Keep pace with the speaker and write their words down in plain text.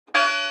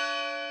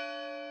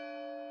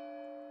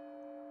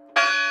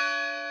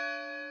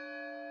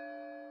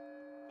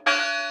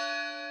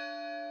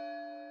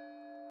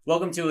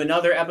Welcome to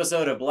another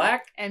episode of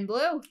Black and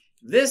Blue.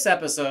 This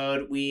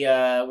episode we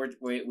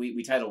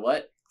titled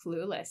what?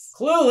 Clueless.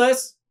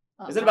 Clueless.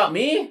 Is it about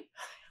me?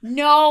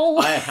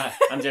 No.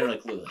 I'm generally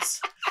clueless.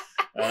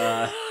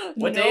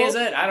 What day is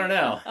it? I don't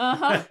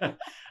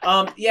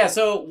know. Yeah.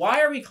 So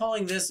why are we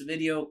calling this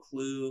video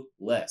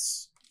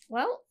Clueless?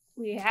 Well,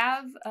 we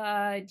have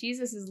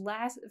Jesus's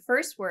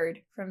first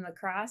word from the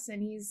cross,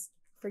 and he's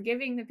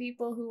forgiving the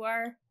people who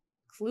are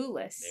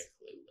clueless.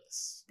 They're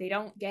clueless. They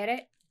don't get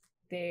it.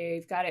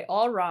 They've got it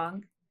all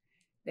wrong.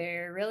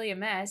 They're really a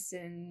mess,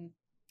 and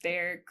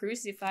they're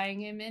crucifying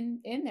him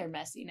in their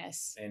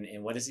messiness.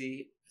 And what is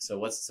he? So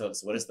what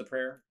is the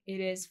prayer?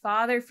 It is,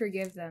 Father,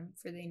 forgive them,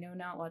 for they know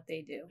not what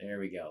they do. There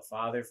we go.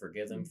 Father,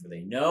 forgive them, for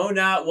they know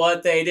not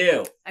what they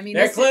do. I mean,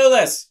 they're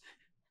clueless.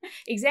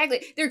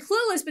 Exactly. They're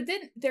clueless, but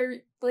then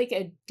they're like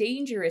a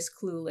dangerous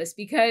clueless,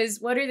 because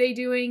what are they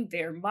doing?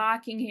 They're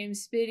mocking him,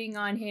 spitting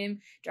on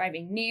him,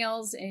 driving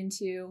nails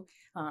into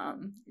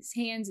his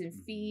hands and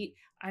feet.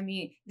 I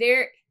mean,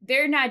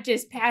 they're not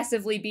just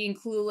passively being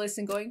clueless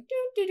and going do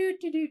do do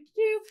do do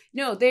do.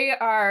 No, they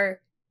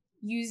are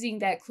using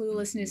that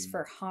cluelessness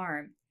for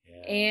harm.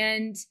 Yeah.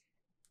 And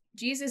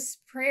Jesus'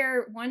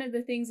 prayer, one of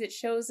the things it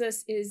shows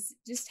us is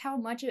just how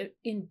much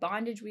in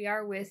bondage we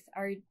are with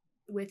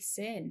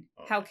sin,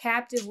 how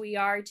captive we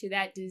are to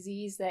that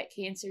disease, that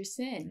cancer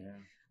sin.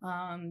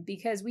 Yeah.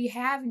 Because we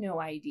have no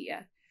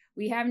idea.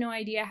 We have no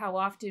idea how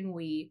often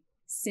we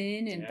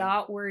sin in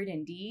thought, word,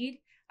 and deed.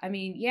 I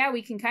mean, yeah,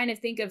 we can kind of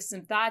think of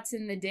some thoughts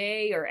in the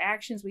day or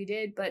actions we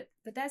did, but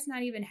that's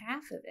not even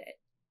half of it.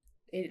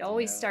 It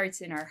always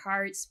starts in our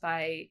hearts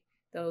by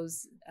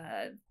those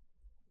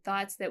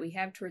thoughts that we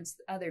have towards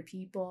other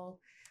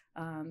people,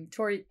 and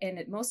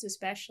most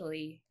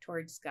especially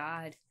towards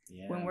God.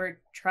 Yeah. When we're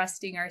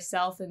trusting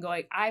ourselves and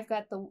going, I've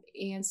got the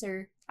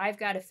answer. I've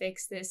got to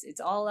fix this. It's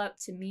all up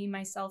to me,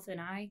 myself,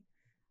 and I.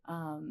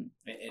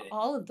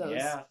 All of those.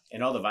 Yeah.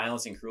 And all the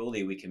violence and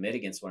cruelty we commit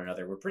against one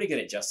another, we're pretty good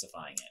at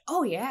justifying it.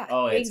 Oh,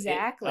 yeah.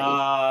 Exactly.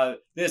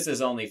 This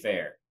is only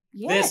fair.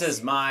 Yes. This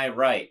is my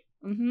right.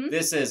 Mm-hmm.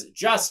 This is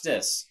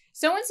justice.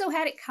 So-and-so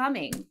had it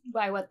coming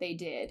by what they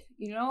did,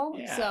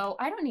 Yeah. So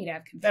I don't need to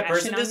have compassion. That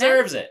person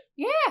deserves it.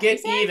 Yeah,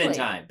 Get even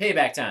time.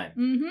 Payback time.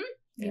 Mm-hmm.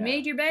 You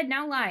made your bed,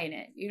 now lie in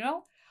it,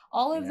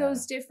 All of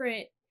those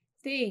different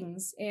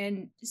things.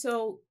 And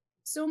so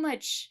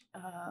much...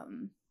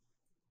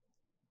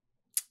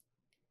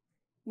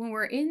 when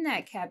we're in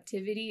that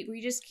captivity, we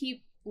just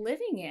keep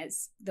living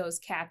as those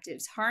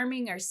captives,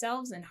 harming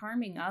ourselves and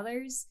harming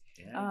others.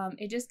 Yeah.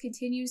 It just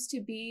continues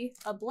to be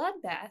a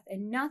bloodbath,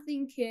 and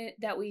nothing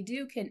that we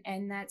do can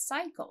end that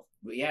cycle.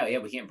 Yeah,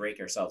 we can't break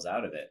ourselves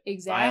out of it.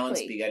 Exactly.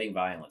 Violence begetting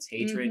violence,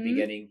 hatred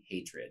begetting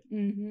hatred,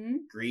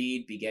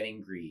 greed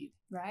begetting greed,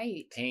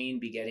 right? Pain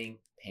begetting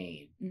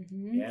pain.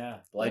 Yeah,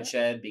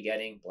 bloodshed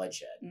begetting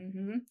bloodshed.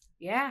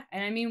 Yeah,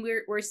 and I mean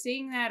we're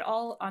seeing that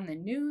all on the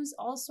news,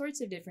 all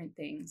sorts of different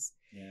things.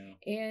 Yeah,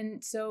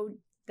 and so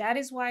that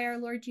is why our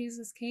Lord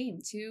Jesus came,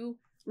 to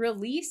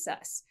release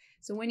us.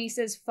 So when he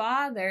says,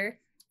 Father,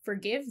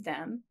 forgive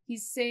them,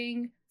 he's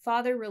saying,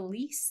 Father,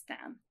 release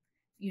them.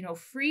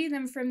 Free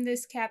them from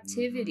this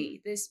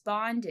captivity, this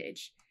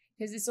bondage,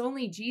 because it's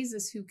only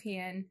Jesus who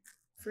can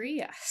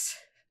free us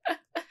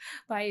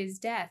by his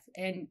death.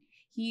 And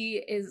he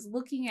is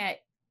look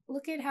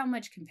at how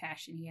much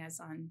compassion he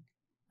has on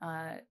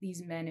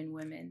these men and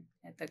women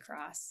at the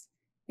cross.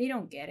 They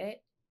don't get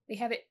it. They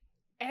have it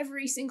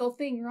every single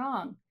thing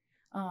wrong.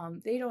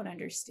 They don't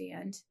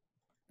understand.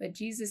 But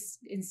Jesus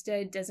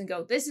instead doesn't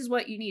go, this is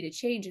what you need to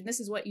change and this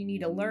is what you need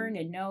to learn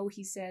and know.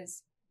 He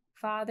says,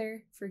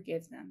 Father,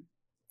 forgive them,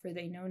 for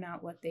they know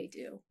not what they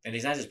do. And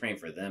he's not just praying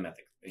for them at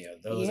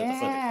those at the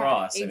foot of the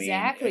cross.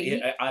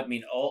 Exactly. I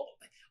mean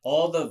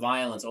all the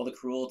violence, all the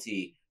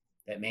cruelty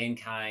that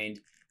mankind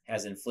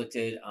has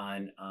inflicted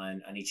on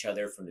each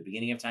other from the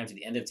beginning of time to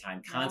the end of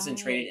time,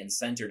 concentrated and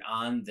centered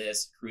on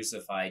this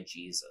crucified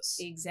Jesus.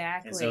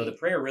 Exactly. And so the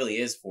prayer really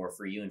is for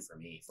you and for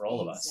me, for all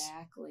of us.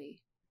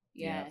 Exactly.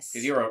 Yes.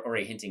 Because you're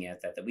already hinting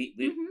at that we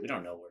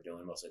don't know what we're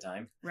doing most of the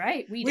time.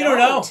 Right. We don't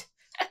know.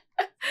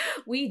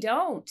 We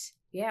don't.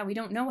 Yeah, we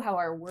don't know how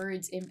our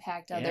words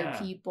impact other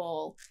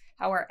people,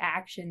 how our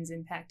actions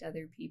impact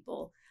other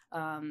people,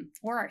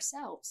 or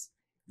ourselves.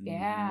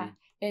 Yeah.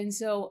 And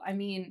so, I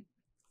mean,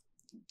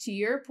 to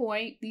your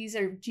point, these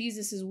are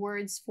Jesus's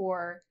words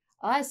for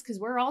us, because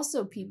we're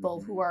also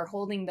people who are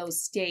holding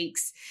those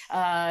stakes,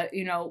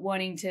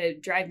 wanting to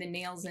drive the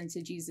nails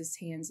into Jesus'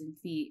 hands and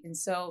feet. And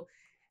so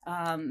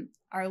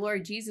our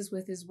Lord Jesus,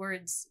 with his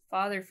words,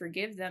 Father,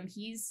 forgive them,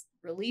 he's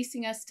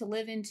releasing us to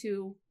live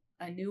into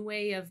a new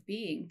way of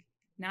being,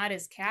 not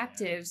as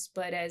captives,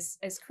 but as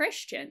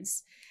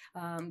Christians,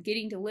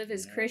 getting to live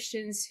as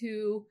Christians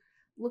who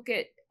look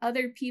at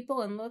other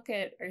people and look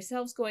at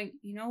ourselves going,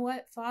 you know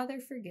what, Father,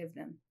 forgive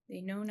them.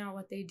 They know not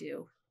what they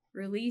do.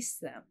 Release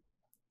them.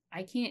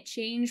 I can't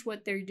change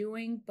what they're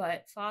doing,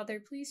 but Father,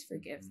 please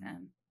forgive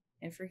them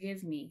and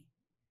forgive me.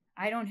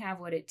 I don't have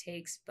what it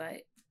takes,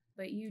 but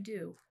you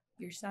do.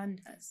 Your son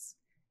does.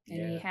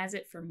 And he has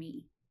it for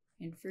me.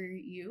 and for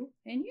you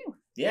and you.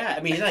 Yeah,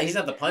 I mean, he's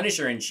not the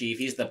Punisher in chief;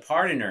 he's the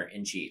pardoner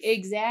in chief.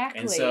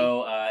 Exactly. And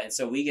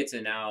so we get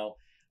to now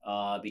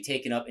be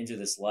taken up into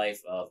this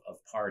life of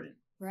pardon,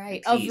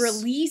 right, and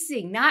of peace,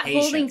 not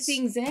patience. holding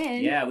things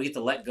in. Yeah, we get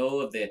to let go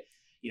of the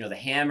the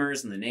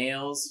hammers and the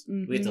nails.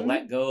 We get to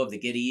let go of the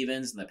get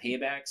evens and the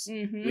paybacks.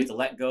 We get to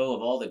let go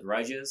of all the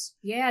grudges.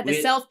 Yeah,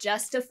 the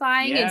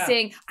self-justifying and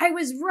saying, I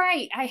was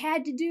right, I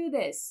had to do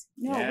this.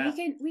 No,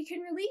 we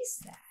can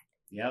release that.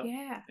 Yep.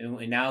 Yeah.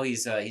 And now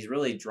he's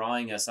really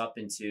drawing us up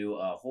into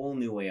a whole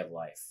new way of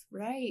life.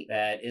 Right.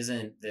 That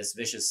isn't this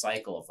vicious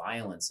cycle of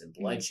violence and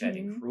bloodshed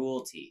and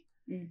cruelty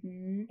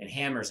and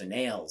hammers and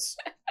nails,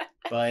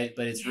 but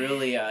it's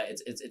really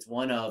it's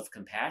one of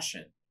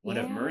compassion, one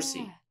of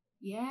mercy.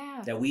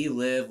 Yeah. That we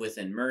live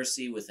within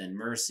mercy, within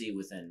mercy,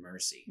 within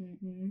mercy.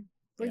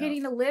 We're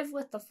getting to live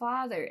with the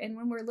Father, and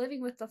when we're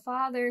living with the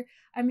Father,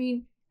 I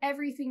mean,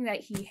 everything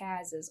that He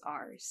has is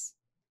ours,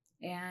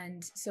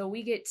 and so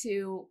we get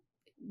to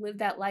live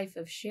that life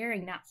of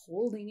sharing, not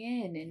holding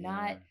in, and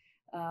not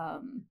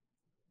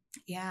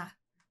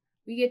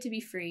we get to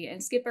be free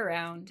and skip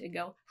around and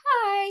go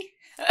hi.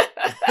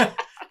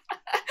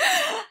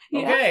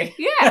 Okay.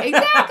 Yeah,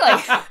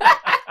 exactly.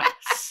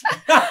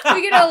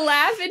 We get to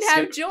laugh and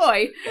have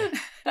joy.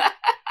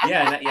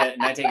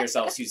 Not take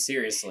ourselves too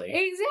seriously.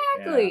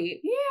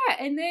 Exactly. Yeah.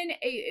 And then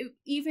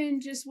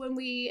even just when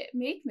we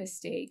make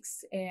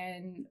mistakes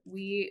and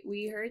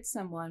we hurt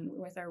someone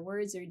with our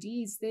words or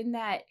deeds, then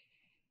that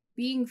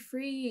being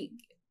free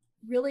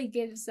really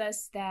gives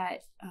us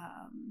that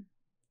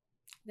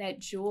that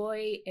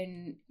joy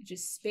and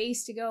just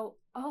space to go,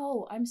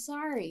 oh, I'm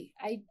sorry.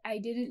 I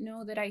didn't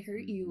know that I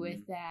hurt you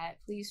with that.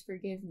 Please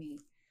forgive me.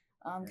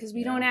 Because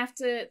we don't have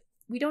to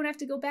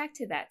go back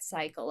to that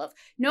cycle of,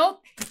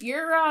 nope,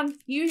 you're wrong.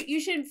 You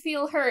shouldn't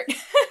feel hurt.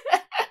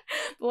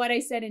 But what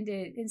I said and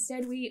did.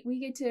 Instead, we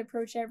get to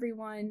approach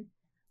everyone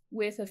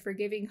with a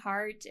forgiving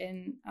heart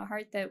and a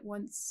heart that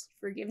wants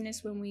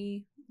forgiveness when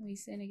we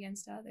sin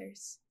against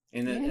others.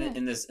 And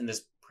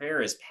this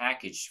prayer is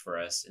packaged for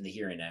us in the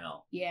here and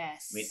now.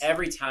 Yes. I mean,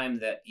 every time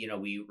that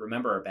we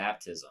remember our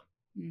baptism,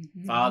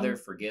 Father,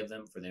 forgive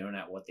them, for they know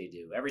not what they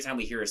do. Every time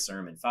we hear a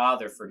sermon,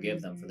 Father,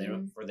 forgive them, for they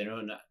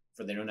know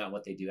not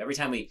what they do. Every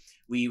time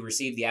we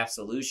receive the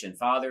absolution,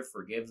 Father,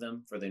 forgive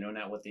them, for they know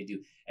not what they do.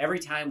 Every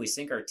time we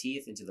sink our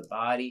teeth into the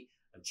body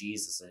of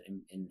Jesus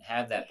and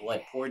have that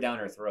blood pour down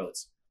our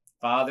throats,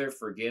 Father,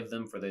 forgive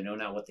them, for they know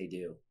not what they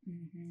do.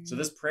 So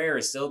this prayer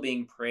is still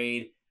being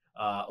prayed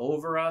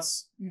over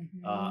us,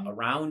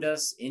 around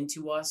us,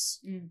 into us,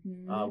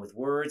 with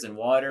words and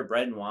water,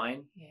 bread and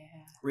wine,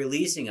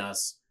 releasing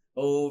us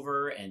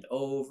over and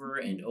over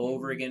and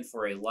over again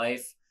for a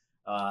life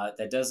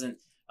that doesn't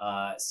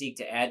seek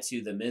to add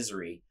to the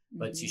misery,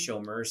 but to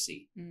show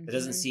mercy. That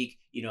doesn't seek,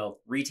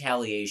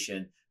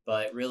 retaliation,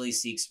 but really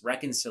seeks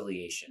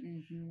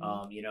reconciliation.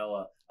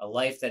 A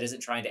life that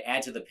isn't trying to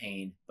add to the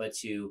pain, but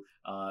to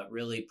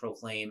really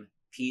proclaim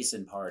peace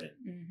and pardon.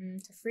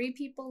 To free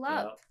people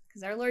up,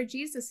 because our Lord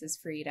Jesus has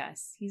freed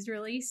us. He's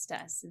released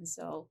us, and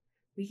so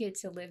we get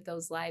to live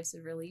those lives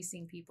of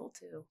releasing people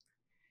too.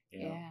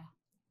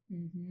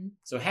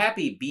 So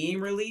happy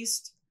being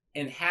released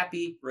and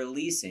happy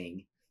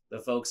releasing the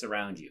folks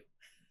around you.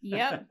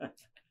 Yep.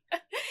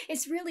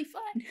 It's really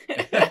fun.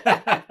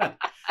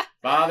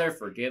 Father,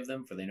 forgive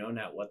them, for they know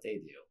not what they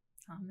do.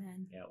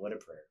 Amen. Yeah, what a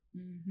prayer.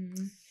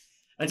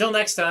 Until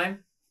next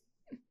time.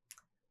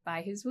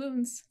 By His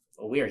wounds.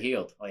 Well, we are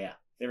healed. Oh, yeah.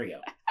 There we go.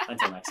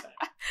 Until next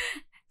time.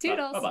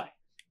 Toodles. Bye-bye.